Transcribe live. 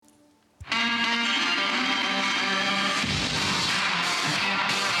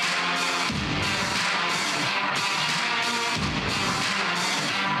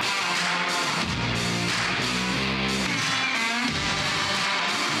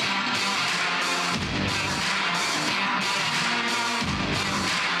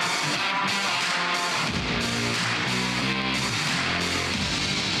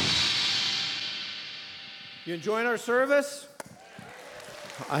You enjoying our service?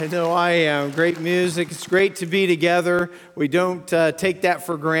 I know I am. Great music. It's great to be together. We don't take that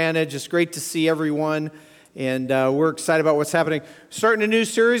for granted. Just great to see everyone. And we're excited about what's happening. Starting a new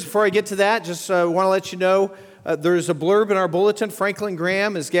series. Before I get to that, just want to let you know there's a blurb in our bulletin. Franklin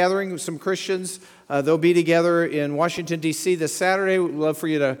Graham is gathering some Christians. They'll be together in Washington, D.C. this Saturday. We'd love for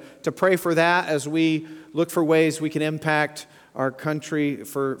you to pray for that as we look for ways we can impact our country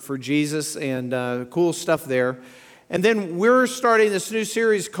for Jesus, and cool stuff there. And then we're starting this new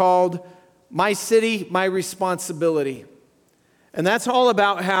series called My City, My Responsibility. And that's all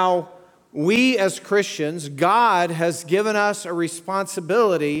about how we as Christians, God has given us a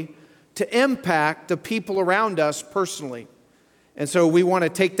responsibility to impact the people around us personally. And so we want to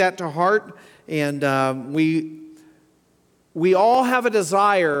take that to heart, and we all have a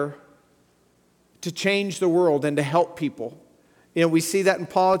desire to change the world and to help people. You know, we see that in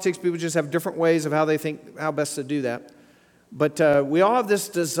politics. People just have different ways of how they think how best to do that. But we all have this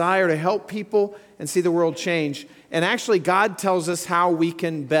desire to help people and see the world change. And actually, God tells us how we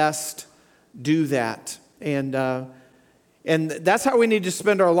can best do that. And that's how we need to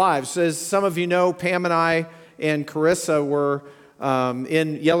spend our lives. As some of you know, Pam and I and Carissa were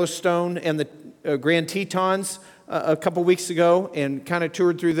in Yellowstone and the Grand Tetons a couple weeks ago, and kind of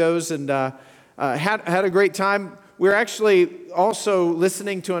toured through those, and had a great time. We're actually also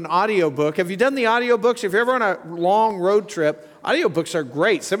listening to an audiobook. Have you done the audiobooks? If you're ever on a long road trip, audiobooks are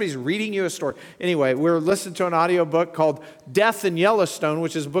great. Somebody's reading you a story. Anyway, we're listening to an audiobook called Death in Yellowstone,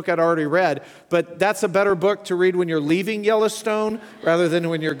 which is a book I'd already read. But that's a better book to read when you're leaving Yellowstone rather than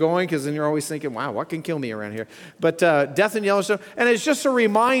when you're going, because then you're always thinking, wow, what can kill me around here? But Death in Yellowstone. And it's just a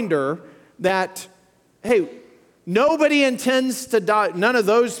reminder that, hey, nobody intends to die. None of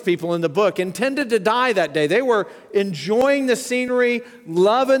those people in the book intended to die that day. They were enjoying the scenery,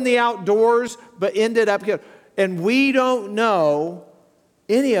 loving the outdoors, but ended up here. And we don't know,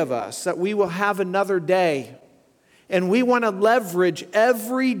 any of us, that we will have another day. And we want to leverage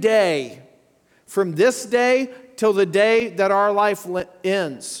every day from this day till the day that our life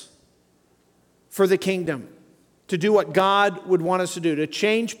ends for the kingdom. To do what God would want us to do, to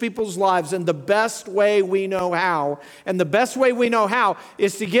change people's lives in the best way we know how. And the best way we know how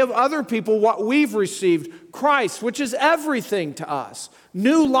is to give other people what we've received, Christ, which is everything to us.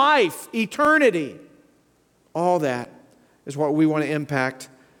 New life, eternity. All that is what we want to impact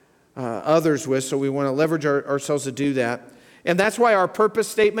others with, so we want to leverage ourselves to do that. And that's why our purpose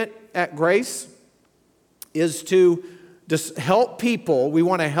statement at Grace is to help people. We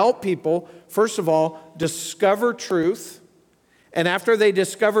want to help people, first of all, discover truth. And after they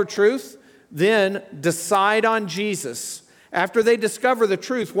discover truth, then decide on Jesus. After they discover the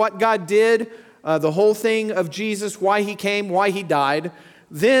truth, what God did, the whole thing of Jesus, why he came, why he died,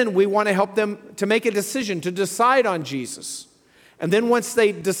 then we want to help them to make a decision, to decide on Jesus. And then once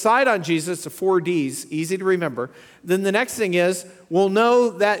they decide on Jesus, the 4 Ds, easy to remember, then the next thing is, we'll know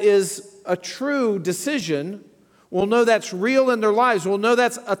that is a true decision. We'll know that's real in their lives. We'll know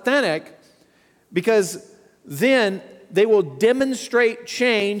that's authentic, because then they will demonstrate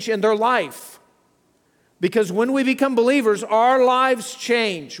change in their life. Because when we become believers, our lives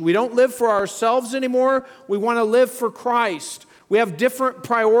change. We don't live for ourselves anymore. We want to live for Christ. We have different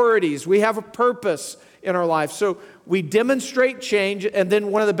priorities. We have a purpose in our life. So we demonstrate change, and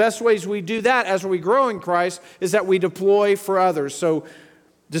then one of the best ways we do that as we grow in Christ is that we deploy for others. So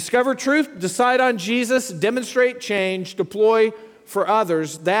discover truth, decide on Jesus, demonstrate change, deploy for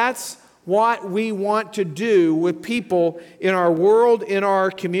others. That's what we want to do with people in our world, in our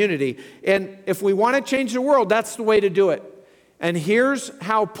community. And if we want to change the world, that's the way to do it. And here's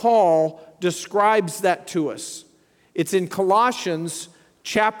how Paul describes that to us. It's in Colossians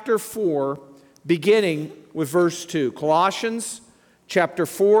chapter 4, beginning with verse 2. Colossians chapter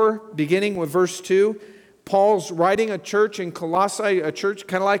 4, beginning with verse 2. Paul's writing a church in Colossae, a church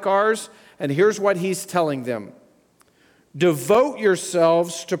kind of like ours, and here's what he's telling them. Devote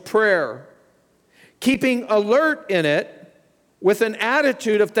yourselves to prayer, keeping alert in it with an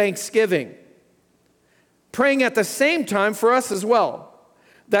attitude of thanksgiving, praying at the same time for us as well,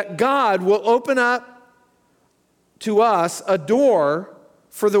 that God will open up to us a door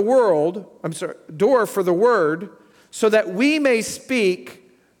for the word, so that we may speak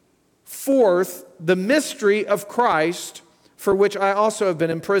forth the mystery of Christ, for which I also have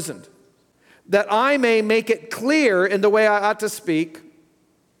been imprisoned, that I may make it clear in the way I ought to speak.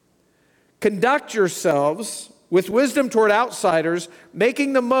 Conduct yourselves with wisdom toward outsiders,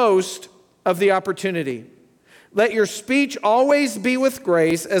 making the most of the opportunity. Let your speech always be with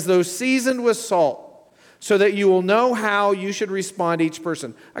grace, as though seasoned with salt, so that you will know how you should respond to each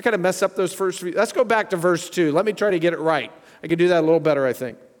person. I kind of mess up those first three. Let's go back to verse 2. Let me try to get it right. I can do that a little better, I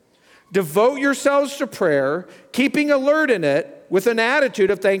think. Devote yourselves to prayer, keeping alert in it with an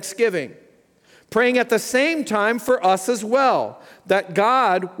attitude of thanksgiving, praying at the same time for us as well, that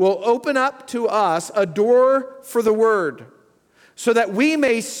God will open up to us a door for the word, so that we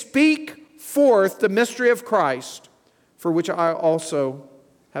may speak forth the mystery of Christ, for which I also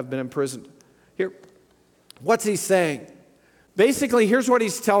have been imprisoned. Here, what's he saying? Basically, here's what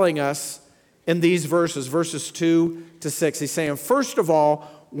he's telling us in these verses 2 to 6. He's saying, first of all,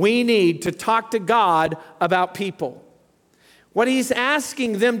 we need to talk to God about people. What he's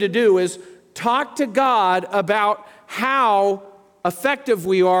asking them to do is talk to God about how effective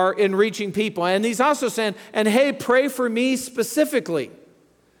we are in reaching people. And he's also saying, and hey, pray for me specifically,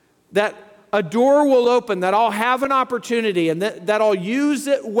 that a door will open, that I'll have an opportunity, and that I'll use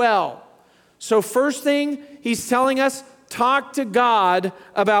it well. So first thing he's telling us, talk to God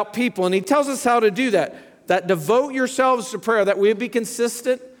about people. And he tells us how to do that. That devote yourselves to prayer, that we would be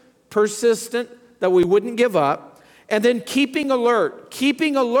consistent, persistent, that we wouldn't give up. And then keeping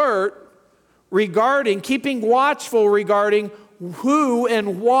watchful regarding who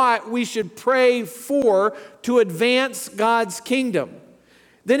and what we should pray for to advance God's kingdom.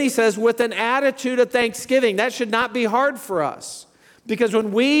 Then he says, with an attitude of thanksgiving. That should not be hard for us. Because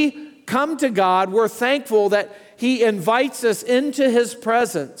when we come to God, we're thankful that he invites us into his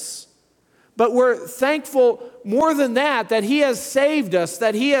presence. But we're thankful more than that he has saved us,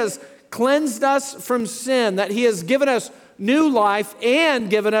 that he has cleansed us from sin, that he has given us new life and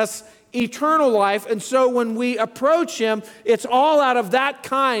given us eternal life. And so when we approach him, it's all out of that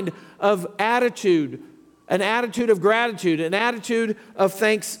kind of attitude, an attitude of gratitude, an attitude of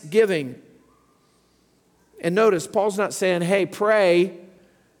thanksgiving. And notice, Paul's not saying, hey, pray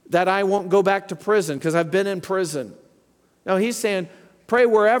that I won't go back to prison because I've been in prison. No, he's saying, pray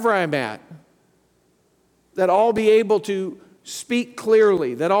wherever I'm at, that I'll be able to speak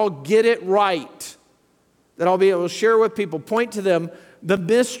clearly, that I'll get it right, that I'll be able to share with people, point to them the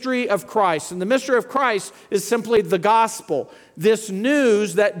mystery of Christ. And the mystery of Christ is simply the gospel. This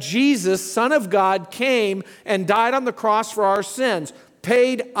news that Jesus, Son of God, came and died on the cross for our sins,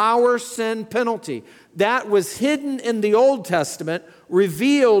 paid our sin penalty. That was hidden in the Old Testament,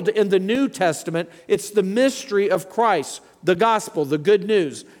 revealed in the New Testament. It's the mystery of Christ, the gospel, the good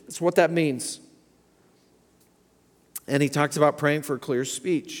news. That's what that means. And he talks about praying for clear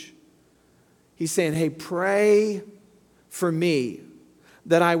speech. He's saying, hey, pray for me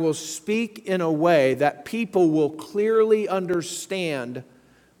that I will speak in a way that people will clearly understand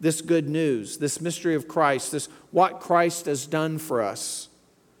this good news, this mystery of Christ, this what Christ has done for us,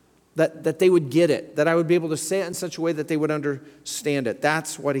 that they would get it, that I would be able to say it in such a way that they would understand it.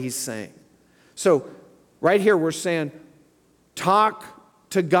 That's what he's saying. So right here we're saying, talk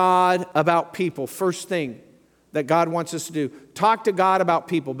to God about people. First thing that God wants us to do, talk to God about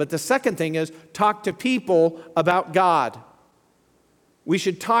people. But the second thing is talk to people about God. We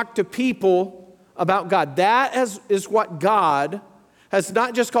should talk to people about God. That is what God has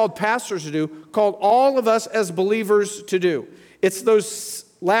not just called pastors to do, called all of us as believers to do. It's those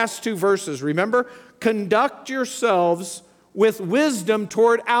last two verses. Remember? Conduct yourselves with wisdom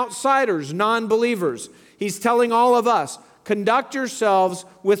toward outsiders, non-believers. He's telling all of us, conduct yourselves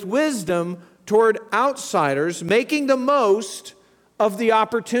with wisdom toward outsiders, making the most of the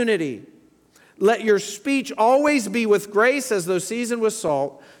opportunity. Let your speech always be with grace as though seasoned with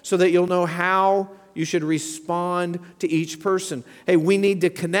salt, so that you'll know how you should respond to each person. Hey, we need to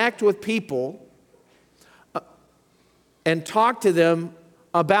connect with people and talk to them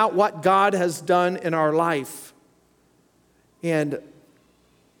about what God has done in our life. And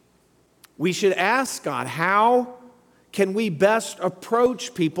we should ask God, how can we best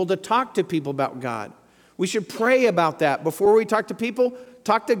approach people to talk to people about God? We should pray about that. Before we talk to people,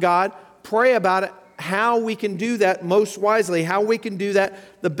 talk to God, pray about it, how we can do that most wisely, how we can do that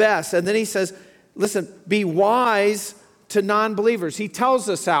the best. And then he says, listen, be wise to non-believers. He tells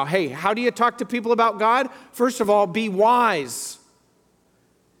us how. Hey, how do you talk to people about God? First of all, be wise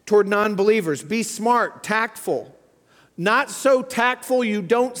toward non-believers. Be smart, tactful. Not so tactful you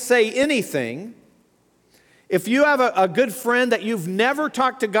don't say anything. If you have a good friend that you've never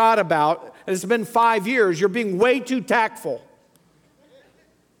talked to God about, and it's been 5 years, you're being way too tactful.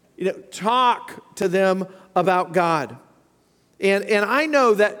 Talk to them about God. And I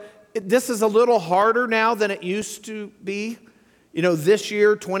know that this is a little harder now than it used to be. You know, this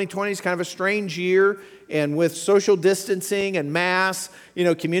year, 2020, is kind of a strange year, and with social distancing and masks, you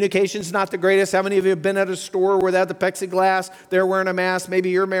know, communication's not the greatest. How many of you have been at a store where they have the plexiglass, they're wearing a mask, maybe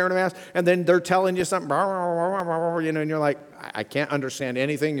you're wearing a mask, and then they're telling you something, you know, and you're like, I can't understand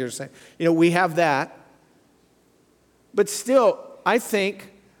anything you're saying. You know, we have that. But still, I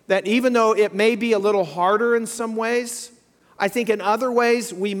think that even though it may be a little harder in some ways, I think in other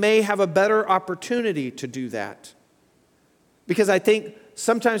ways we may have a better opportunity to do that. Because I think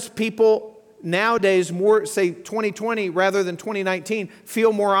sometimes people nowadays, more, say 2020 rather than 2019,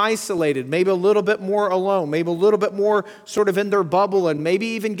 feel more isolated, maybe a little bit more alone, maybe a little bit more sort of in their bubble, and maybe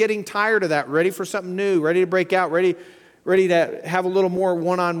even getting tired of that, ready for something new, ready to break out, ready to have a little more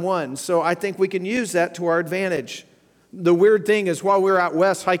one-on-one. So I think we can use that to our advantage. The weird thing is, while we were out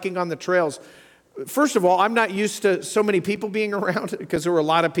west hiking on the trails, first of all, I'm not used to so many people being around because there were a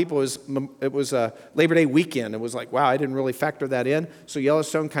lot of people. It was a Labor Day weekend. It was like, wow, I didn't really factor that in. So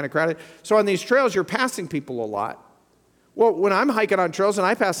Yellowstone kind of crowded. So on these trails, you're passing people a lot. Well, when I'm hiking on trails and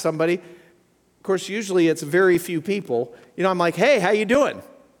I pass somebody, of course, usually it's very few people. You know, I'm like, hey, how you doing?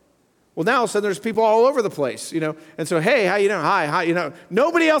 Well, now all of a sudden there's people all over the place, you know. And so, hey, how you doing? Hi, you know.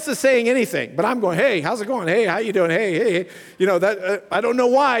 Nobody else is saying anything, but I'm going, hey, how's it going? Hey, how you doing? Hey. You know, that I don't know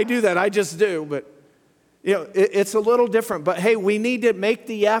why I do that. I just do. But, you know, it's a little different. But, hey, we need to make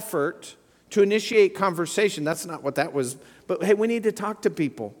the effort to initiate conversation. That's not what that was. But, hey, we need to talk to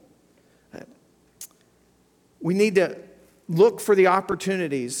people. We need to look for the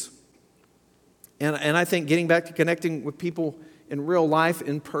opportunities. And I think getting back to connecting with people in real life,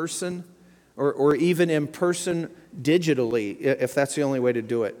 in person, or even in person digitally, if that's the only way to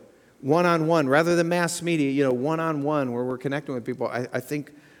do it. One-on-one, rather than mass media, you know, one-on-one, where we're connecting with people. I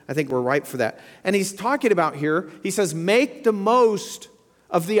think we're ripe for that. And he's talking about here, he says, make the most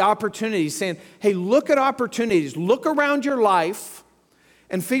of the opportunities, saying, hey, look at opportunities. Look around your life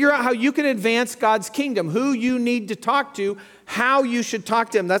and figure out how you can advance God's kingdom, who you need to talk to, how you should talk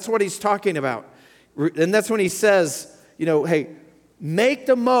to him. That's what he's talking about. And that's when he says, you know, hey, make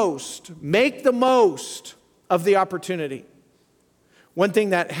the most of the opportunity. One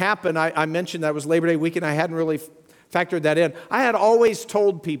thing that happened, I mentioned that was Labor Day weekend. I hadn't really factored that in. I had always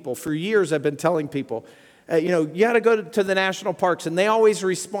told people, for years I've been telling people, you know, you got to go to the national parks, and they always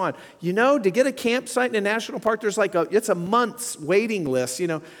respond, you know, to get a campsite in a national park, there's like it's a month's waiting list, you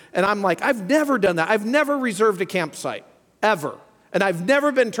know. And I'm like, I've never done that. I've never reserved a campsite, ever. And I've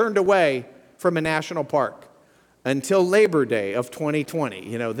never been turned away from a national park. Until Labor Day of 2020,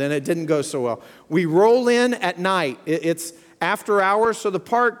 you know, then it didn't go so well. We roll in at night. It's after hours, so the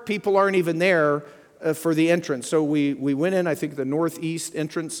park people aren't even there for the entrance. So we went in, I think, the northeast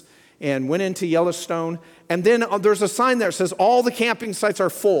entrance, and went into Yellowstone. And then there's a sign there that says all the camping sites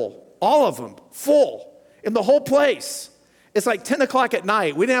are full. All of them, full, in the whole place. It's like 10 o'clock at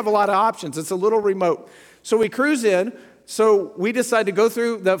night. We didn't have a lot of options. It's a little remote. So we cruise in. So we decided to go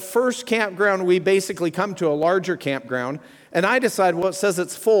through the first campground. We basically come to a larger campground. And I decided, well, it says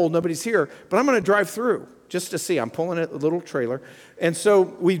it's full. Nobody's here. But I'm going to drive through just to see. I'm pulling a little trailer. And so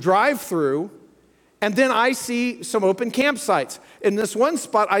we drive through. And then I see some open campsites. In this one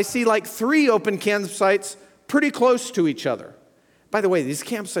spot, I see like 3 open campsites pretty close to each other. By the way, these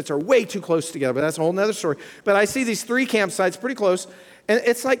campsites are way too close together, but that's a whole nother story. But I see these 3 campsites pretty close. And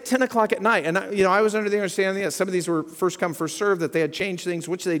it's like 10 o'clock at night. And, I was under the understanding that some of these were first come, first served, that they had changed things,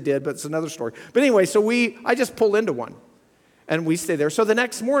 which they did, but it's another story. But anyway, so I just pull into one, and we stay there. So the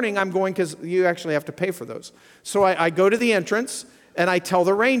next morning, I'm going, because you actually have to pay for those. So I go to the entrance, and I tell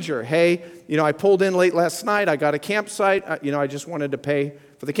the ranger, hey, I pulled in late last night. I got a campsite. I just wanted to pay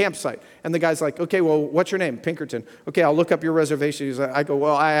for the campsite. And the guy's like, okay, well, what's your name? Pinkerton. Okay, I'll look up your reservation. I go,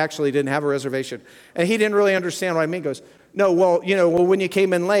 well, I actually didn't have a reservation. And he didn't really understand what I mean. He goes, no, well, when you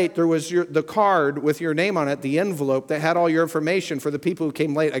came in late, there was the card with your name on it, the envelope that had all your information for the people who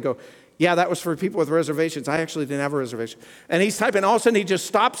came late. I go, yeah, that was for people with reservations. I actually didn't have a reservation. And he's typing. All of a sudden, he just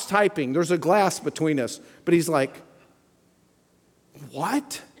stops typing. There's a glass between us. But he's like,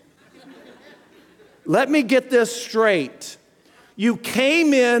 what? Let me get this straight. You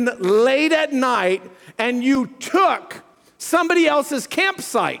came in late at night and you took somebody else's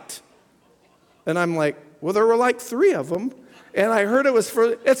campsite. And I'm like, well, there were like 3 of them. And I heard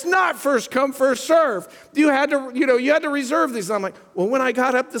it's not first come, first serve. You had to reserve these. And I'm like, well, when I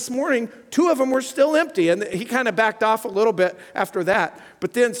got up this morning, 2 of them were still empty. And he kind of backed off a little bit after that.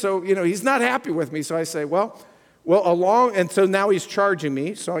 But then, so, he's not happy with me. So I say, well, and so now he's charging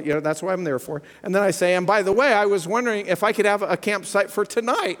me, so that's what I'm there for. And then I say, and by the way, I was wondering if I could have a campsite for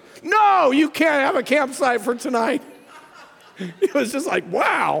tonight. No, you can't have a campsite for tonight. It was just like,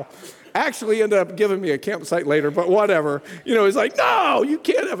 wow. actually ended up giving me a campsite later, but whatever. He's like, no, you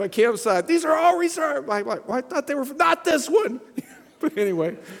can't have a campsite. These are all reserved. I'm like, well, I thought they were, not this one. But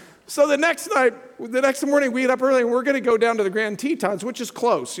anyway, so the next morning, we get up early, and we're going to go down to the Grand Tetons, which is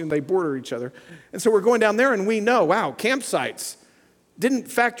close. They border each other. And so we're going down there, and we know, wow, campsites didn't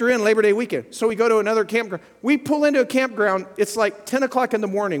factor in Labor Day weekend. So we go to another campground. We pull into a campground. It's like 10 o'clock in the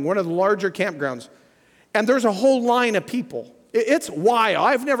morning, one of the larger campgrounds. And there's a whole line of people. It's wild.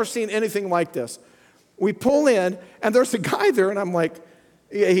 I've never seen anything like this. We pull in, and there's a guy there, and I'm like,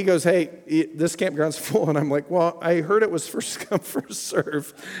 he goes, hey, this campground's full. And I'm like, well, I heard it was first come, first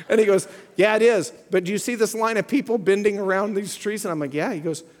serve. And he goes, yeah, it is. But do you see this line of people bending around these trees? And I'm like, yeah. He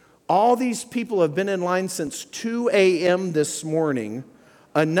goes, all these people have been in line since 2 a.m. this morning.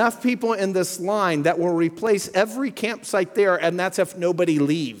 Enough people in this line that will replace every campsite there, and that's if nobody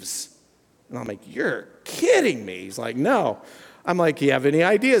leaves. And I'm like, you're kidding me. He's like, no. I'm like, do you have any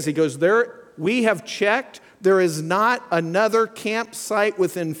ideas? He goes, we have checked. There is not another campsite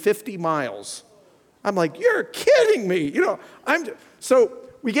within 50 miles. I'm like, you're kidding me. So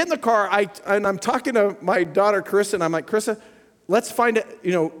we get in the car, and I'm talking to my daughter, Carissa, and I'm like, Carissa, let's find it,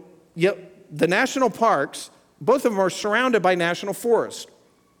 the national parks, both of them are surrounded by national forest.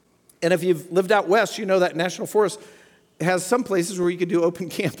 And if you've lived out west, you know that national forest has some places where you can do open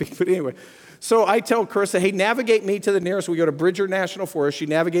camping. But anyway, so I tell Carissa, hey, navigate me to the nearest. We go to Bridger National Forest. She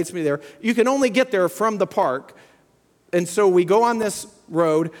navigates me there. You can only get there from the park. And so we go on this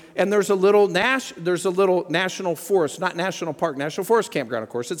road, and there's a little national forest, not national park, national forest campground, of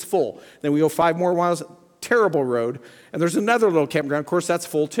course. It's full. Then we go 5 more miles, terrible road. And there's another little campground. Of course, that's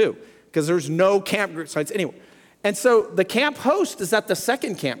full too, because there's no campsites anyway. And so the camp host is at the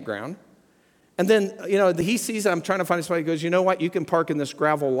second campground. And then, he sees I'm trying to find a spot. He goes, you know what? You can park in this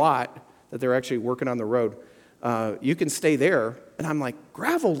gravel lot that they're actually working on the road. You can stay there. And I'm like,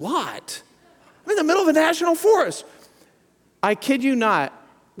 gravel lot? I'm in the middle of a national forest. I kid you not.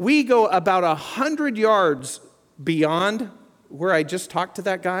 We go about 100 yards beyond where I just talked to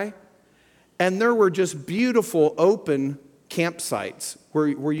that guy. And there were just beautiful open campsites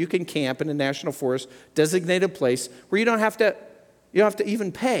where you can camp in a national forest, designated place, where you don't have to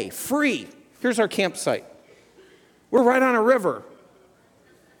even pay, free. Here's our campsite. We're right on a river.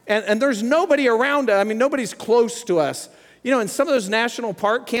 And there's nobody around us. I mean, nobody's close to us. In some of those national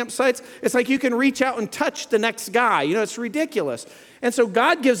park campsites, it's like you can reach out and touch the next guy. It's ridiculous. And so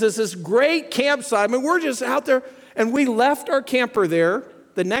God gives us this great campsite. I mean, we're just out there, and we left our camper there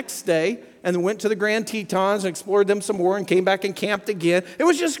the next day and then went to the Grand Tetons and explored them some more and came back and camped again. It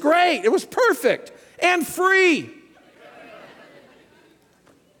was just great. It was perfect and free.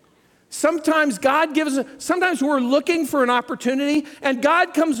 Sometimes sometimes we're looking for an opportunity, and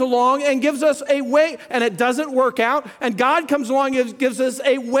God comes along and gives us a way, and it doesn't work out, and God comes along and gives us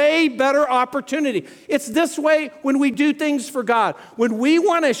a way better opportunity. It's this way when we do things for God. When we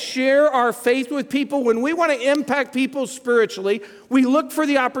want to share our faith with people, when we want to impact people spiritually, we look for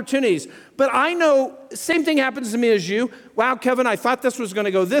the opportunities. But I know, same thing happens to me as you. Wow, Kevin, I thought this was going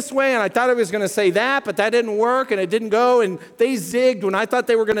to go this way, and I thought it was going to say that, but that didn't work, and it didn't go, and they zigged when I thought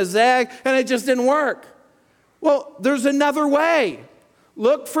they were going to zag, and it just didn't work. Well, there's another way.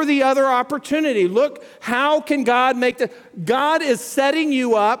 Look for the other opportunity. Look, how can God God is setting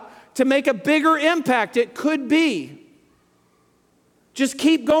you up to make a bigger impact. It could be. Just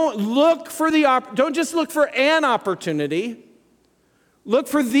keep going. Look for don't just look for an opportunity. Look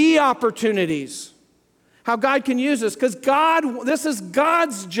for the opportunities. How God can use us. Because this is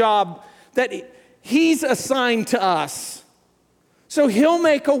God's job that He's assigned to us. So He'll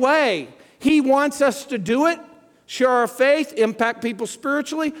make a way. He wants us to do it, share our faith, impact people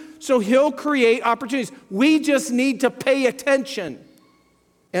spiritually. So He'll create opportunities. We just need to pay attention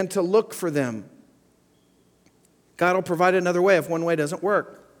and to look for them. God will provide another way if one way doesn't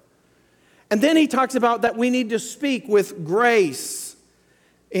work. And then He talks about that we need to speak with grace.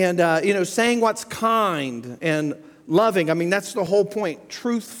 And, saying what's kind and loving. I mean, that's the whole point.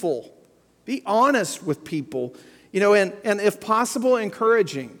 Truthful. Be honest with people, and if possible,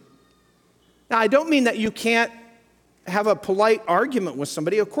 encouraging. Now, I don't mean that you can't have a polite argument with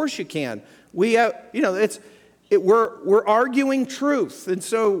somebody. Of course you can. We're arguing truth. And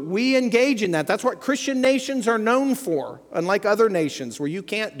so we engage in that. That's what Christian nations are known for, unlike other nations where you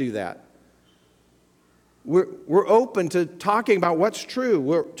can't do that. We're open to talking about what's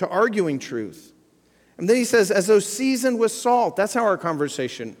true, to arguing truth. And then he says, as though seasoned with salt. That's how our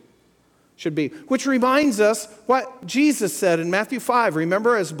conversation should be. Which reminds us what Jesus said in Matthew 5.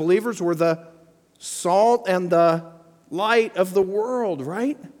 Remember, as believers, we're the salt and the light of the world,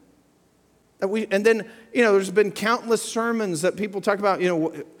 right? And then, there's been countless sermons that people talk about,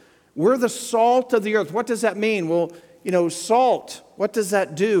 We're the salt of the earth. What does that mean? Well, salt, what does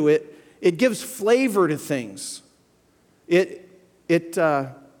that do? It gives flavor to things. It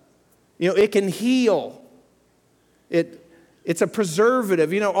can heal. It's a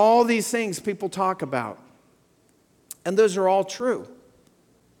preservative. All these things people talk about. And those are all true.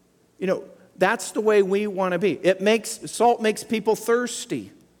 That's the way we want to be. Salt makes people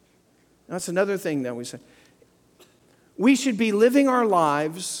thirsty. That's another thing that we say. We should be living our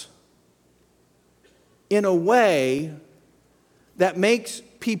lives in a way that makes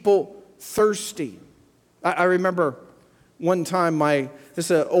people thirsty. I remember one time, this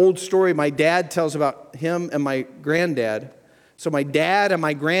is an old story my dad tells about him and my granddad. So my dad and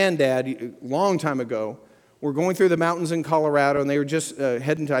my granddad, a long time ago, were going through the mountains in Colorado, and they were just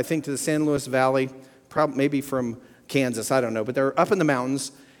heading to the San Luis Valley, probably maybe from Kansas, I don't know, but they're up in the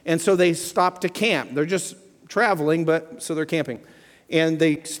mountains, and so they stopped to camp. They're just traveling, so they're camping. And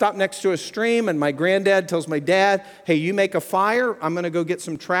they stopped next to a stream, and my granddad tells my dad, hey, you make a fire, I'm going to go get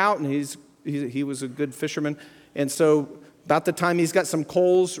some trout, and he was a good fisherman. And so about the time he's got some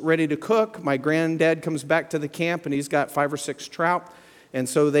coals ready to cook, my granddad comes back to the camp, and he's got 5 or 6 trout. And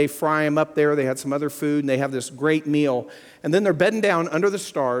so they fry them up there. They had some other food, and they have this great meal. And then they're bedding down under the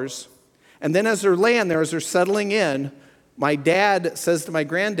stars. And then as they're laying there, as they're settling in, my dad says to my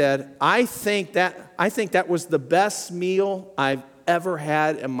granddad, I think that was the best meal I've ever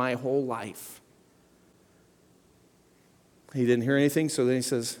had in my whole life. He didn't hear anything, so then he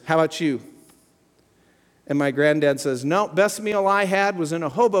says, how about you? And my granddad says, no, best meal I had was in a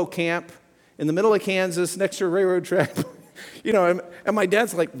hobo camp in the middle of Kansas next to a railroad track. And my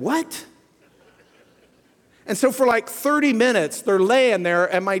dad's like, what? And so for like 30 minutes, they're laying there,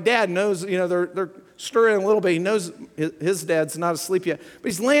 and my dad knows, they're stirring a little bit. He knows his dad's not asleep yet.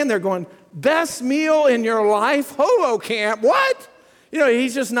 But he's laying there going, best meal in your life? Hobo camp? What?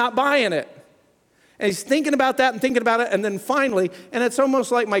 He's just not buying it. And he's thinking about that and thinking about it, and then finally, and it's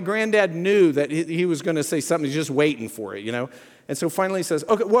almost like my granddad knew that he was going to say something. He's just waiting for it, And so finally he says,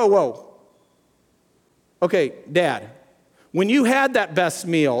 okay, whoa. Okay, Dad, when you had that best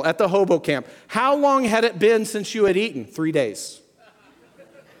meal at the hobo camp, how long had it been since you had eaten? 3 days.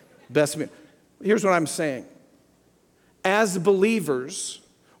 Best meal. Here's what I'm saying. As believers,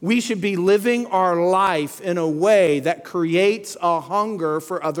 we should be living our life in a way that creates a hunger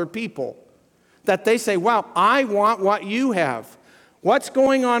for other people. That they say, wow, I want what you have. What's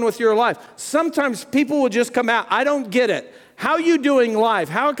going on with your life? Sometimes people will just come out, I don't get it. How are you doing life?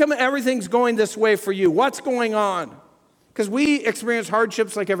 How come everything's going this way for you? What's going on? Because we experience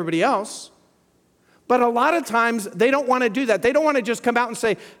hardships like everybody else. But a lot of times, they don't want to do that. They don't want to just come out and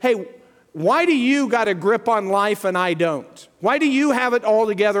say, hey, why do you got a grip on life and I don't? Why do you have it all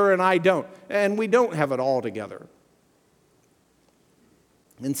together and I don't? And we don't have it all together.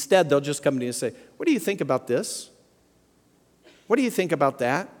 Instead, they'll just come to you and say, what do you think about this? What do you think about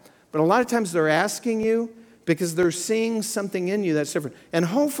that? But a lot of times they're asking you because they're seeing something in you that's different. And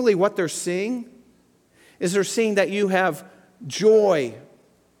hopefully what they're seeing is they're seeing that you have joy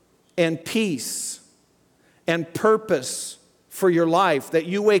and peace and purpose for your life, that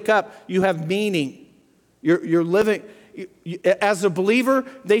you wake up, you have meaning. You're living. As a believer,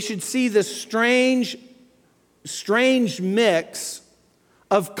 they should see this strange mix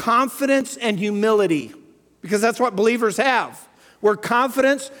of confidence and humility, because that's what believers have. We're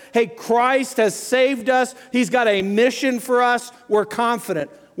confident, hey, Christ has saved us. He's got a mission for us. We're confident.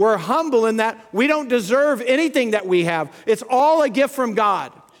 We're humble in that we don't deserve anything that we have. It's all a gift from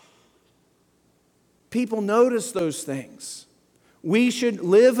God. People notice those things. We should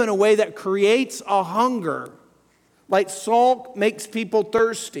live in a way that creates a hunger, like salt makes people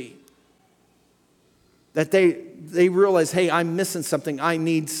thirsty. That they realize, hey, I'm missing something. I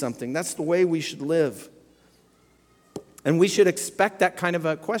need something. That's the way we should live. And we should expect that kind of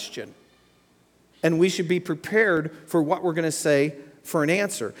a question. And we should be prepared for what we're going to say for an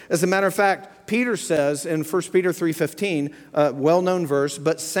answer. As a matter of fact, Peter says in 1 Peter 3:15, a well-known verse,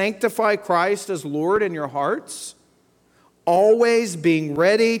 but sanctify Christ as Lord in your hearts, always being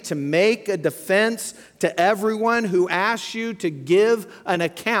ready to make a defense to everyone who asks you to give an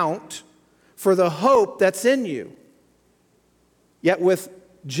account for the hope that's in you, yet with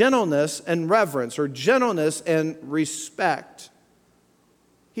gentleness and reverence, or gentleness and respect.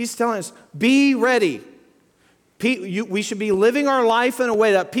 He's telling us, be ready. We should be living our life in a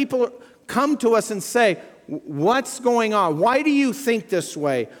way that people come to us and say, what's going on? Why do you think this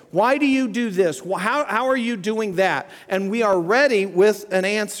way? Why do you do this? How are you doing that? And we are ready with an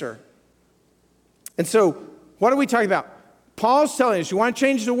answer. And so, what are we talking about? Paul's telling us, you want to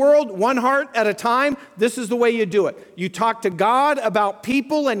change the world one heart at a time? This is the way you do it. You talk to God about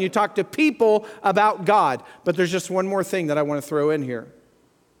people, and you talk to people about God. But there's just one more thing that I want to throw in here.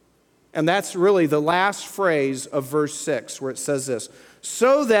 And that's really the last phrase of verse 6, where it says this,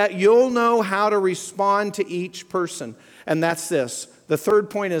 so that you'll know how to respond to each person. And that's this. The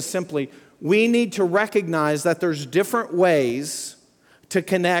third point is simply, we need to recognize that there's different ways to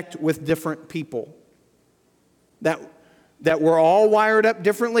connect with different people. That we're all wired up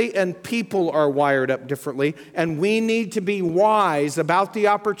differently, and people are wired up differently, and we need to be wise about the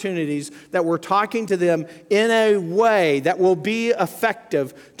opportunities that we're talking to them in a way that will be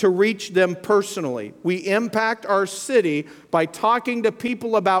effective to reach them personally. We impact our city by talking to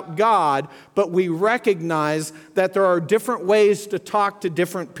people about God, but we recognize that there are different ways to talk to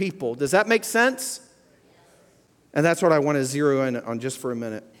different people. Does that make sense? And that's what I want to zero in on just for a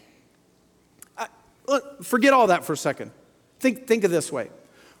minute. Forget all that for a second. Think of this way.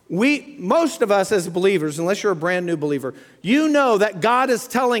 Most of us as believers, unless you're a brand new believer, you know that God is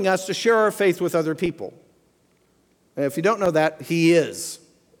telling us to share our faith with other people. And if you don't know that, He is.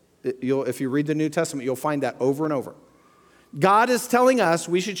 If you read the New Testament, you'll find that over and over. God is telling us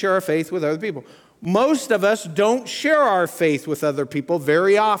we should share our faith with other people. Most of us don't share our faith with other people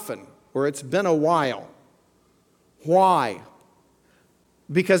very often, or it's been a while. Why?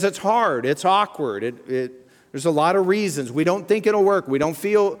 Because it's hard, it's awkward, there's a lot of reasons. We don't think it'll work. We don't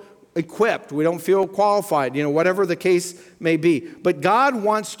feel equipped. We don't feel qualified, whatever the case may be. But God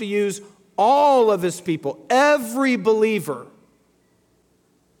wants to use all of His people, every believer.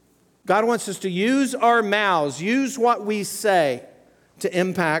 God wants us to use our mouths, use what we say to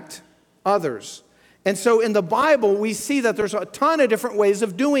impact others. And so in the Bible, we see that there's a ton of different ways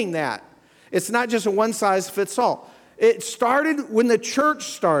of doing that. It's not just a one-size-fits-all. It started when the church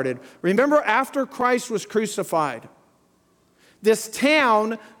started. Remember, after Christ was crucified, this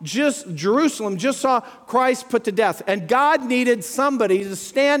town, Jerusalem, just saw Christ put to death. And God needed somebody to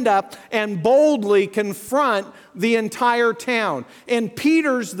stand up and boldly confront the entire town. And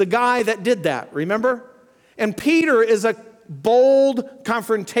Peter's the guy that did that, remember? And Peter is a bold,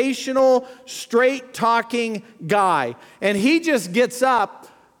 confrontational, straight-talking guy. And he just gets up,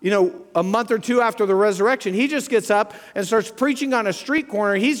 a month or two after the resurrection, he just gets up and starts preaching on a street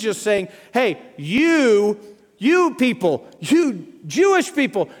corner. He's just saying, hey, you people, you Jewish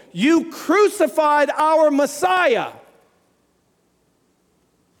people, you crucified our Messiah.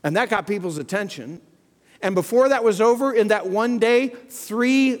 And that got people's attention. And before that was over, in that one day,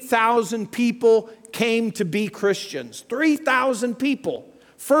 3,000 people came to be Christians. 3,000 people.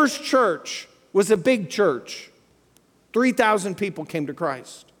 First church was a big church. 3,000 people came to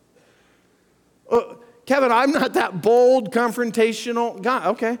Christ. Kevin, I'm not that bold, confrontational guy.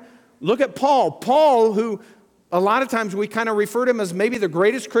 Okay, look at Paul. Paul, who a lot of times we kind of refer to him as maybe the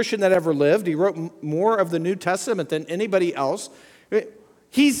greatest Christian that ever lived. He wrote more of the New Testament than anybody else.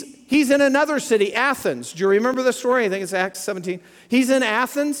 He's in another city, Athens. Do you remember the story? I think it's Acts 17. He's in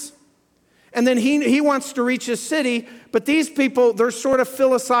Athens. And then he wants to reach a city, but these people, they're sort of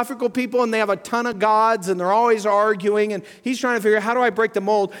philosophical people, and they have a ton of gods, and they're always arguing, and he's trying to figure out, how do I break the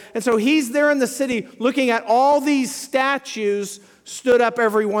mold? And so he's there in the city looking at all these statues stood up,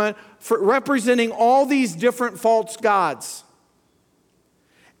 everyone, representing all these different false gods.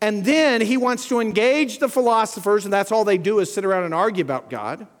 And then he wants to engage the philosophers, and that's all they do is sit around and argue about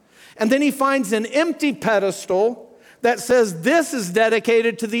God. And then he finds an empty pedestal that says this is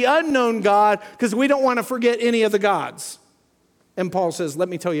dedicated to the unknown God because we don't want to forget any of the gods. And Paul says, let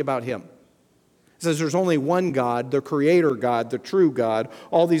me tell you about Him. He says there's only one God, the creator God, the true God.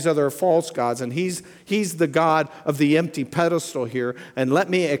 All these other are false gods, and he's the God of the empty pedestal here. And let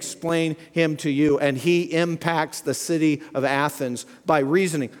me explain Him to you. And He impacts the city of Athens by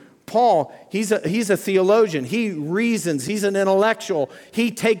reasoning. Paul, he's a theologian. He reasons. He's an intellectual.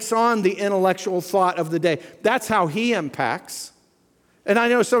 He takes on the intellectual thought of the day. That's how he impacts. And I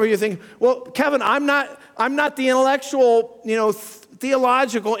know some of you think, well, Kevin, I'm not the intellectual,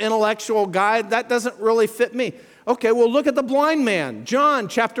 theological intellectual guy. That doesn't really fit me. Okay, well, look at the blind man, John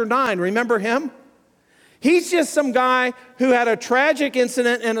chapter 9. Remember him? He's just some guy who had a tragic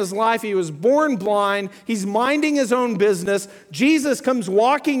incident in his life. He was born blind. He's minding his own business. Jesus comes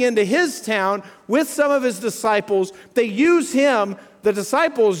walking into his town with some of his disciples. They use him. The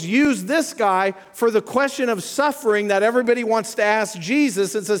disciples use this guy for the question of suffering that everybody wants to ask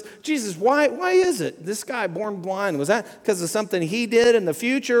Jesus, and says, Jesus, why is it this guy born blind? Was that because of something he did in the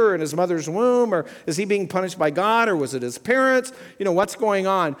future or in his mother's womb? Or is he being punished by God? Or was it his parents? What's going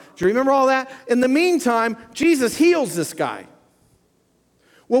on? Do you remember all that? In the meantime, Jesus heals this guy.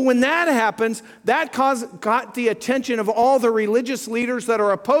 Well, when that happens, that got the attention of all the religious leaders that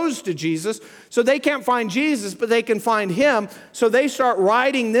are opposed to Jesus. So they can't find Jesus, but they can find him. So they start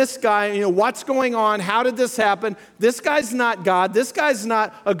writing this guy, what's going on? How did this happen? This guy's not God. This guy's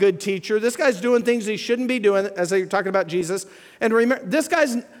not a good teacher. This guy's doing things he shouldn't be doing, as they're talking about Jesus. And remember, this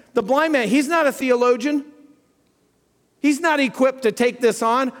guy's, the blind man, he's not a theologian. He's not equipped to take this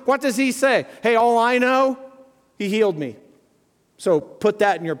on. What does he say? Hey, all I know, he healed me. So put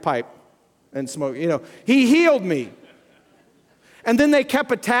that in your pipe and smoke. He healed me. And then they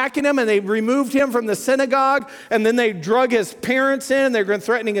kept attacking him, and they removed him from the synagogue, and then they drug his parents in. They're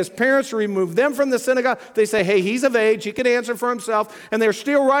threatening his parents to remove them from the synagogue. They say, hey, he's of age. He can answer for himself. And they're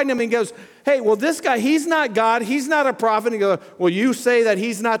still writing him, and he goes, hey, well, this guy, he's not God. He's not a prophet. And he goes, well, you say that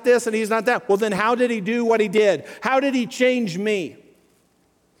he's not this and he's not that. Well, then how did he do what he did? How did he change me?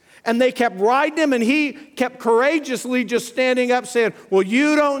 And they kept riding him, and he kept courageously just standing up saying, well,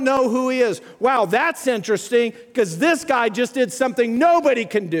 you don't know who he is. Wow, that's interesting, because this guy just did something nobody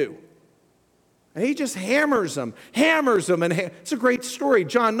can do. And he just hammers them. And it's a great story,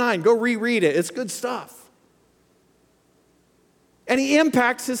 John 9. Go reread it. It's good stuff. And he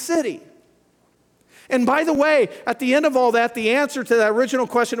impacts his city. And by the way, at the end of all that, the answer to that original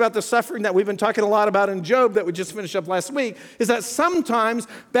question about the suffering that we've been talking a lot about in Job that we just finished up last week is that sometimes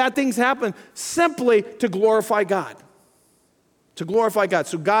bad things happen simply to glorify God. To glorify God.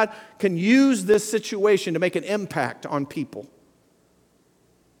 So God can use this situation to make an impact on people.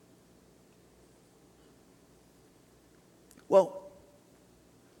 Well,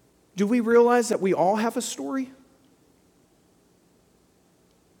 do we realize that we all have a story?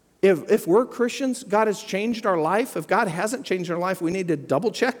 If we're Christians, God has changed our life. If God hasn't changed our life, we need to double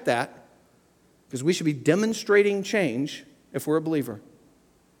check that, because we should be demonstrating change if we're a believer.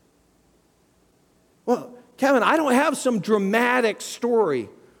 Well, Kevin, I don't have some dramatic story.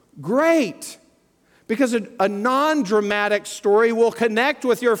 Great. Because a non-dramatic story will connect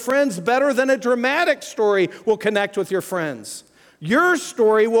with your friends better than a dramatic story will connect with your friends. Your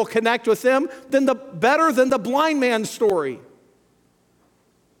story will connect with them better than the blind man's story.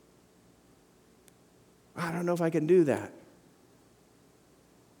 I don't know if I can do that.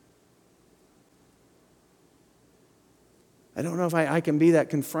 I don't know if I can be that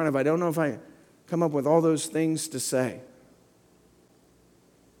confrontive. I don't know if I come up with all those things to say.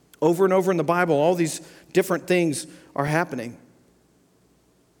 Over and over in the Bible, all these different things are happening.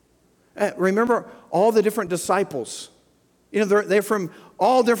 Remember all the different disciples. They're from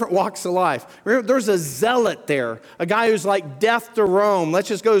all different walks of life. Remember, there's a zealot there, a guy who's like death to Rome. Let's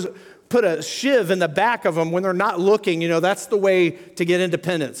just go put a shiv in the back of them when they're not looking. That's the way to get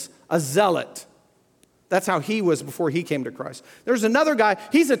independence. A zealot. That's how he was before he came to Christ. There's another guy.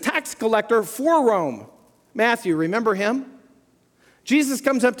 He's a tax collector for Rome. Matthew, remember him? Jesus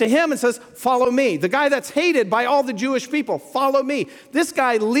comes up to him and says, follow me. The guy that's hated by all the Jewish people, follow me. This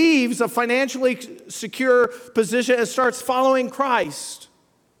guy leaves a financially secure position and starts following Christ.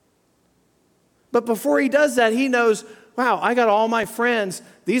 But before he does that, he knows, wow, I got all my friends.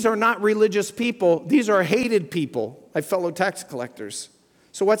 These are not religious people. These are hated people, my fellow tax collectors.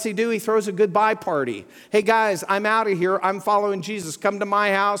 So what's he do? He throws a goodbye party. Hey guys, I'm out of here. I'm following Jesus. Come to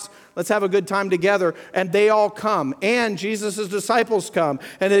my house. Let's have a good time together. And they all come. And Jesus' disciples come.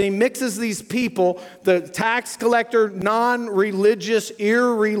 And then he mixes these people, the tax collector, non-religious,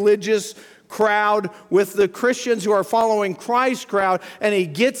 irreligious crowd with the Christians who are following Christ crowd, and he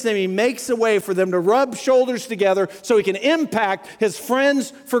gets them, he makes a way for them to rub shoulders together so he can impact his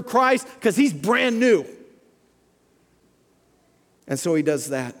friends for Christ, because he's brand new. And so he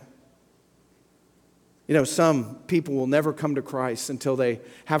does that. Some people will never come to Christ until they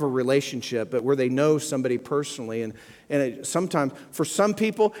have a relationship, but where they know somebody personally. And sometimes, for some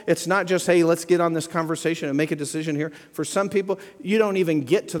people, it's not just, hey, let's get on this conversation and make a decision here. For some people, you don't even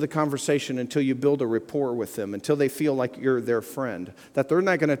get to the conversation until you build a rapport with them, until they feel like you're their friend, that they're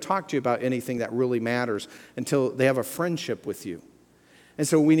not going to talk to you about anything that really matters until they have a friendship with you. And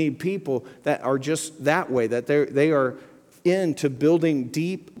so we need people that are just that way, that they are into building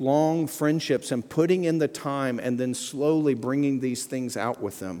deep, long friendships and putting in the time and then slowly bringing these things out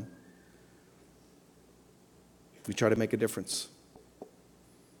with them. We try to make a difference.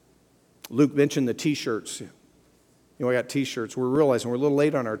 Luke mentioned the T-shirts. I got T-shirts. We're realizing we're a little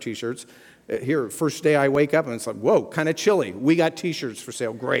late on our T-shirts. Here, first day I wake up and it's like, whoa, kind of chilly. We got T-shirts for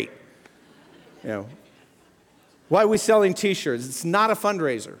sale. Great. Why are we selling T-shirts? It's not a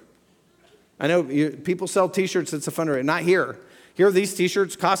fundraiser. I know people sell T-shirts, it's a fundraiser. Not here. Here, these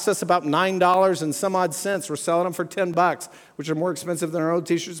T-shirts cost us about $9 and some odd cents. We're selling them for $10, which are more expensive than our old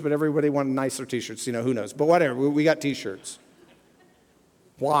T-shirts, but everybody wanted nicer T-shirts. Who knows? But whatever, we got T-shirts.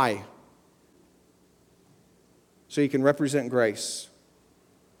 Why? So you can represent grace.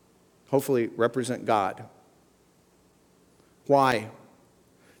 Hopefully represent God. Why?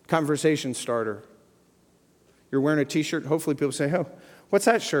 Conversation starter. You're wearing a t-shirt, hopefully people say, oh, what's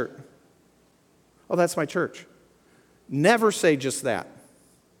that shirt? Oh, that's my church. Never say just that.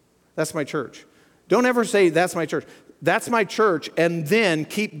 That's my church. Don't ever say, that's my church. That's my church, and then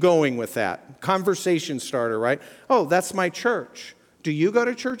keep going with that. Conversation starter, right? Oh, that's my church. Do you go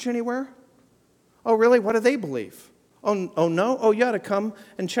to church anywhere? Oh, really? What do they believe? Oh, no? Oh, you ought to come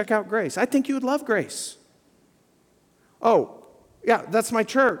and check out Grace. I think you would love Grace. Oh, yeah, that's my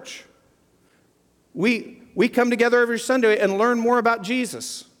church. We come together every Sunday and learn more about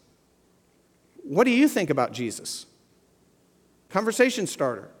Jesus. What do you think about Jesus? Conversation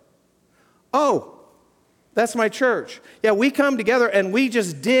starter. Oh, that's my church. Yeah, we come together and we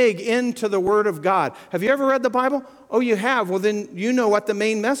just dig into the Word of God. Have you ever read the Bible? Oh, you have. Well, then you know what the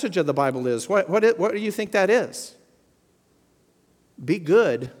main message of the Bible is. What do you think that is? Be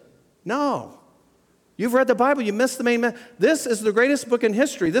good? No. You've read the Bible, you missed the main message. This is the greatest book in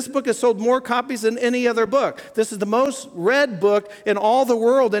history. This book has sold more copies than any other book. This is the most read book in all the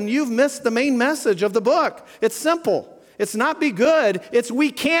world, and you've missed the main message of the book. It's simple. It's not be good, it's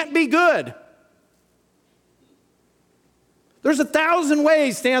we can't be good. There's 1,000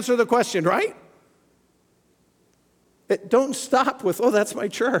 ways to answer the question, right? Don't stop with, oh, that's my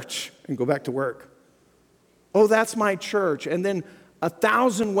church, and go back to work. Oh, that's my church. And then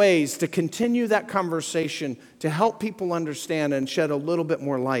 1,000 ways to continue that conversation to help people understand and shed a little bit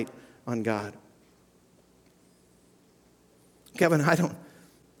more light on God. Kevin, I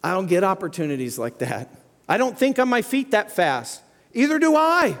don't get opportunities like that. I don't think on my feet that fast. Either do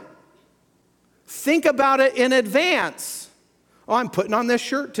I. Think about it in advance. Oh, I'm putting on this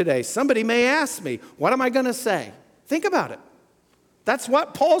shirt today. Somebody may ask me, what am I going to say? Think about it. That's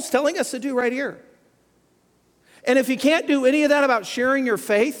what Paul's telling us to do right here. And if you can't do any of that about sharing your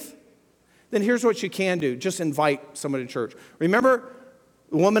faith, then here's what you can do. Just invite somebody to church. Remember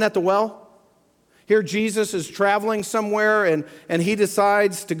the woman at the well? Here Jesus is traveling somewhere and he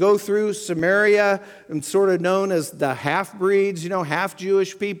decides to go through Samaria, and sort of known as the half-breeds, half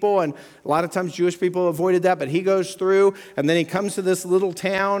Jewish people. And a lot of times Jewish people avoided that, but he goes through and then he comes to this little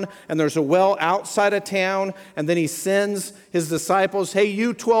town and there's a well outside of town, and then he sends his disciples, hey,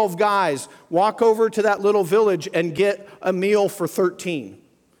 you 12 guys, walk over to that little village and get a meal for 13.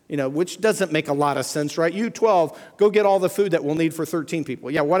 Which doesn't make a lot of sense, right? You 12, go get all the food that we'll need for 13 people.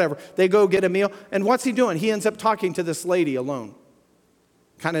 Yeah, whatever. They go get a meal. And what's he doing? He ends up talking to this lady alone.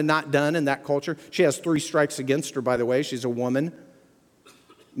 Kind of not done in that culture. She has 3 strikes against her, by the way. She's a woman.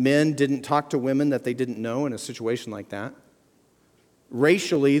 Men didn't talk to women that they didn't know in a situation like that.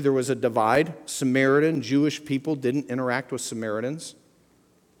 Racially, there was a divide. Samaritan, Jewish people didn't interact with Samaritans.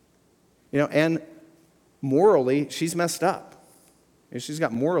 And morally, she's messed up. She's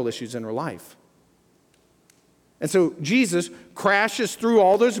got moral issues in her life. And so Jesus crashes through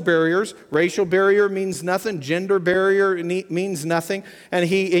all those barriers. Racial barrier means nothing. Gender barrier means nothing. And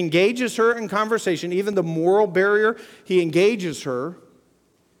he engages her in conversation. Even the moral barrier, he engages her.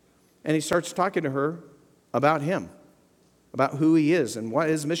 And he starts talking to her about him, about who he is and what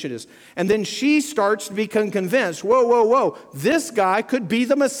his mission is. And then she starts to become convinced, whoa, this guy could be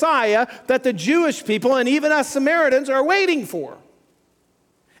the Messiah that the Jewish people and even us Samaritans are waiting for.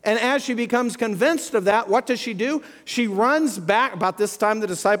 And as she becomes convinced of that, what does she do? She runs back. About this time, the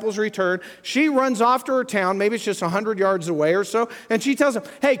disciples return. She runs off to her town. Maybe it's just 100 yards away or so. And she tells them,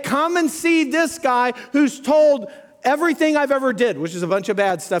 hey, come and see this guy who's told everything I've ever did, which is a bunch of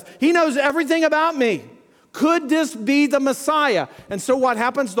bad stuff. He knows everything about me. Could this be the Messiah? And so what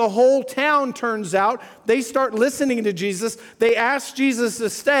happens? The whole town turns out. They start listening to Jesus. They ask Jesus to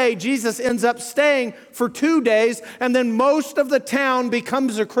stay. Jesus ends up staying for 2 days, and then most of the town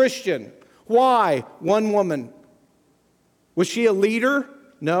becomes a Christian. Why? One woman. Was she a leader?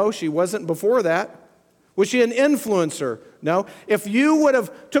 No, she wasn't before that. Was she an influencer? No. If you would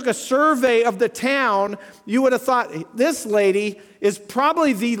have took a survey of the town, you would have thought this lady is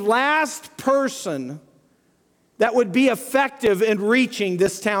probably the last person that would be effective in reaching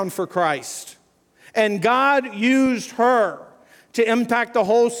this town for Christ. And God used her to impact the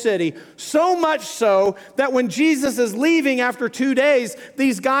whole city. So much so that when Jesus is leaving after 2 days,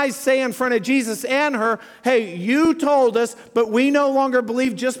 these guys say in front of Jesus and her, hey, you told us, but we no longer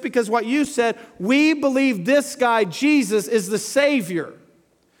believe just because what you said. We believe this guy, Jesus, is the Savior.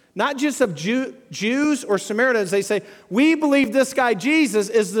 Not just of Jews or Samaritans. They say, we believe this guy, Jesus,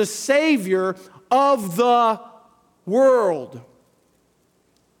 is the Savior of the world.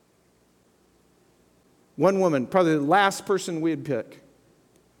 One woman, probably the last person we'd pick.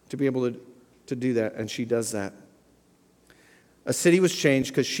 to be able to do that, and she does that. A city was changed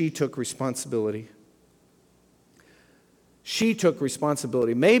because she took responsibility. She took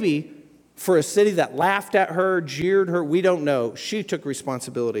responsibility. Maybe for a city that laughed at her, jeered her, we don't know. She took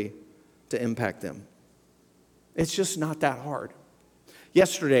responsibility to impact them. It's just not that hard.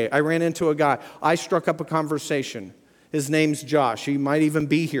 Yesterday, I ran into a guy. I struck up a conversation. His name's Josh. He might even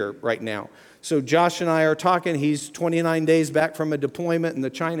be here right now. So Josh and I are talking. He's 29 days back from a deployment in the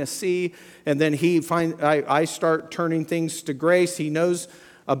China Sea. And then I start turning things to Grace. He knows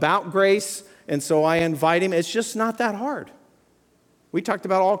about Grace. And so I invite him. It's just not that hard. We talked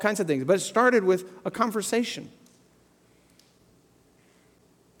about all kinds of things. But it started with a conversation.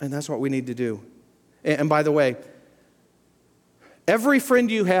 And that's what we need to do. And by the way, every friend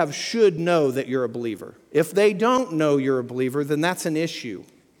you have should know that you're a believer. If they don't know you're a believer, then that's an issue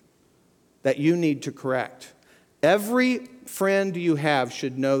that you need to correct. Every friend you have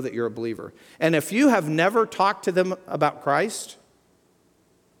should know that you're a believer. And if you have never talked to them about Christ,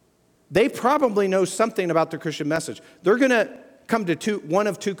 they probably know something about the Christian message. They're going to come to one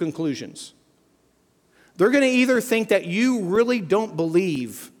of two conclusions. They're going to either think that you really don't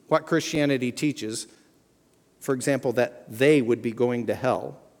believe what Christianity teaches, for example, that they would be going to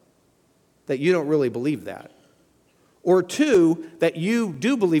hell, that you don't really believe that. Or two, that you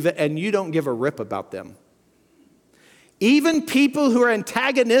do believe it and you don't give a rip about them. Even people who are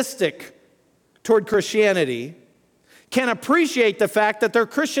antagonistic toward Christianity can appreciate the fact that their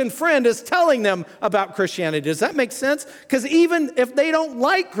Christian friend is telling them about Christianity. Does that make sense? Because even if they don't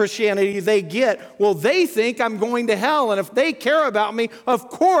like Christianity, they they think I'm going to hell. And if they care about me, of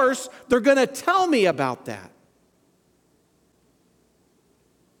course, they're going to tell me about that.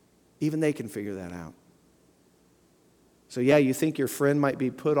 Even they can figure that out. So yeah, you think your friend might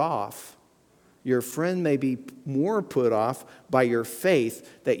be put off. Your friend may be more put off by your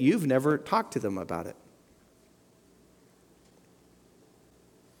faith that you've never talked to them about it.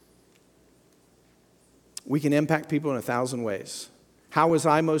 We can impact people in 1,000 ways. How was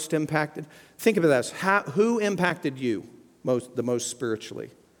I most impacted? Think about this. Who impacted you the most spiritually?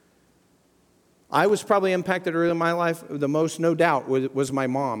 I was probably impacted early in my life the most, no doubt, was my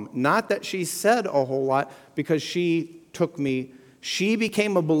mom. Not that she said a whole lot, because she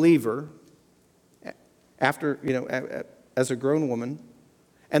became a believer after, as a grown woman,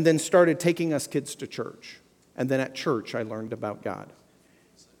 and then started taking us kids to church. And then at church, I learned about God.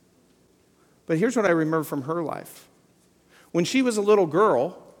 But here's what I remember from her life. When she was a little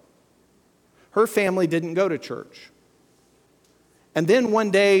girl, her family didn't go to church. And then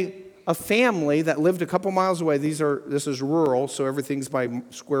one day, a family that lived a couple miles away, this is rural, so everything's by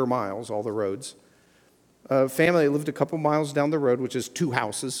square miles, all the roads. A family that lived a couple miles down the road, which is 2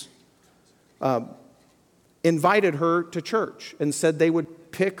 houses, invited her to church and said they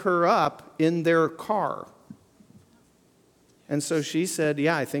would pick her up in their car. And so she said,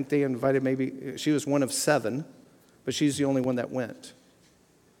 yeah, I think they invited she was one of 7, but she's the only one that went.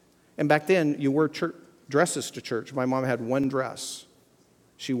 And back then, you wore dresses to church. My mom had one dress.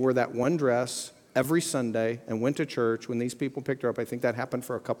 She wore that one dress every Sunday and went to church. When these people picked her up, I think that happened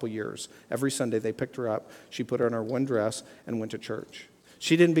for a couple years. Every Sunday they picked her up. She put on her one dress and went to church.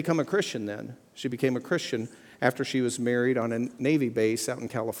 She didn't become a Christian then. She became a Christian after she was married on a Navy base out in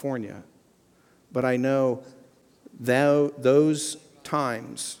California. But I know that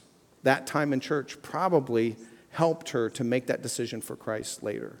that time in church probably helped her to make that decision for Christ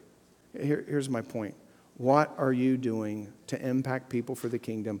later. Here's my point. What are you doing to impact people for the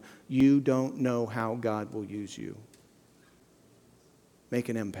kingdom? You don't know how God will use you. Make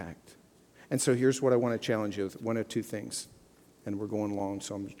an impact. And so here's what I want to challenge you with, one of 2 things. And we're going long,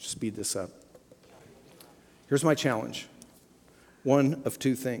 so I'm going to speed this up. Here's my challenge. One of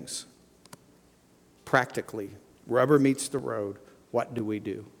 2 things. Practically, rubber meets the road. What do we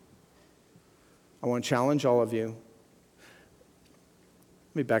do? I want to challenge all of you.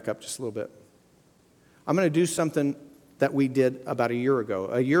 Let me back up just a little bit. I'm going to do something that we did about a year ago.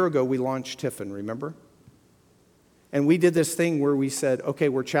 A year ago, we launched Tiffin, remember? And we did this thing where we said, okay,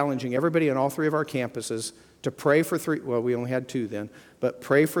 we're challenging everybody on all 3 of our campuses to pray for 3, well, we only had 2 then, but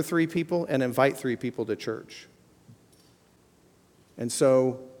pray for 3 people and invite 3 people to church. And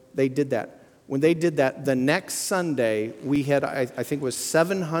so they did that. When they did that, the next Sunday, we had, I think it was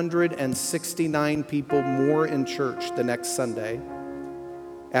 769 people more in church the next Sunday,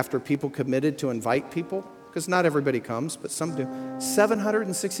 after people committed to invite people, because not everybody comes, but some do.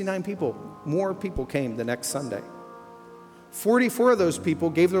 769 people, more people came the next Sunday. 44 of those people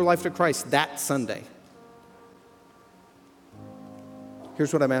gave their life to Christ that Sunday.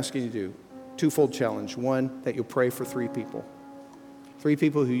 Here's what I'm asking you to do. 2-fold challenge. 1, that you'll pray for 3 people. 3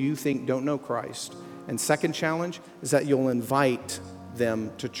 people who you think don't know Christ. And second challenge is that you'll invite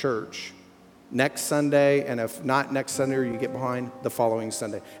them to church next Sunday, and if not next Sunday or you get behind, the following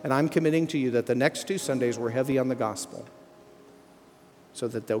Sunday. And I'm committing to you that the next 2 Sundays we're heavy on the gospel so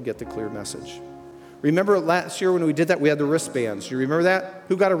that they'll get the clear message. Remember last year when we did that, we had the wristbands. You remember that?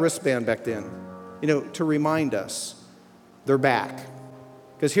 Who got a wristband back then? To remind us they're back.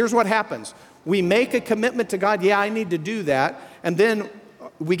 Because here's what happens. We make a commitment to God, yeah, I need to do that, and then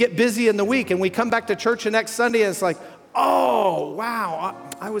we get busy in the week and we come back to church the next Sunday and it's like, oh, wow,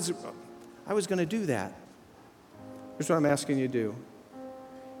 I was going to do that. Here's what I'm asking you to do,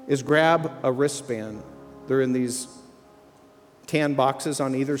 is grab a wristband. They're in these tan boxes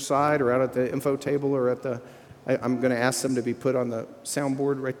on either side or out at the info table or I'm going to ask them to be put on the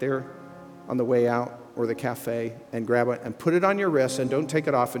soundboard right there on the way out or the cafe, and grab it and put it on your wrist, and don't take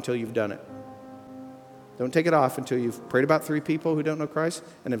it off until you've done it. Don't take it off until you've prayed about 3 people who don't know Christ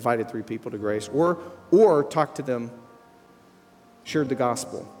and invited 3 people to grace, or talk to them, shared the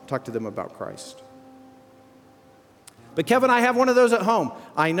gospel, talk to them about Christ. But Kevin, I have one of those at home.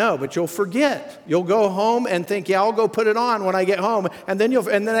 I know, but you'll forget. You'll go home and think, yeah, I'll go put it on when I get home, and then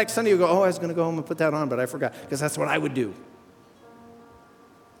the next Sunday you'll go, oh, I was going to go home and put that on, but I forgot, because that's what I would do.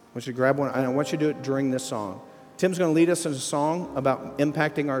 I want you to grab one, and I want you to do it during this song. Tim's going to lead us in a song about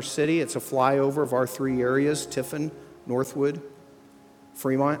impacting our city. It's a flyover of our 3 areas, Tiffin, Northwood,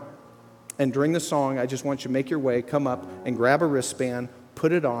 Fremont. And during the song, I just want you to make your way, come up and grab a wristband,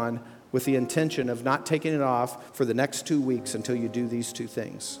 put it on with the intention of not taking it off for the next 2 weeks until you do these 2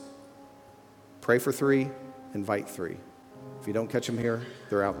 things. Pray for 3, invite 3. If you don't catch them here,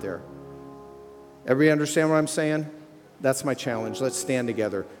 they're out there. Everybody understand what I'm saying? That's my challenge. Let's stand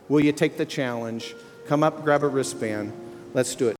together. Will you take the challenge? Come up, grab a wristband. Let's do it.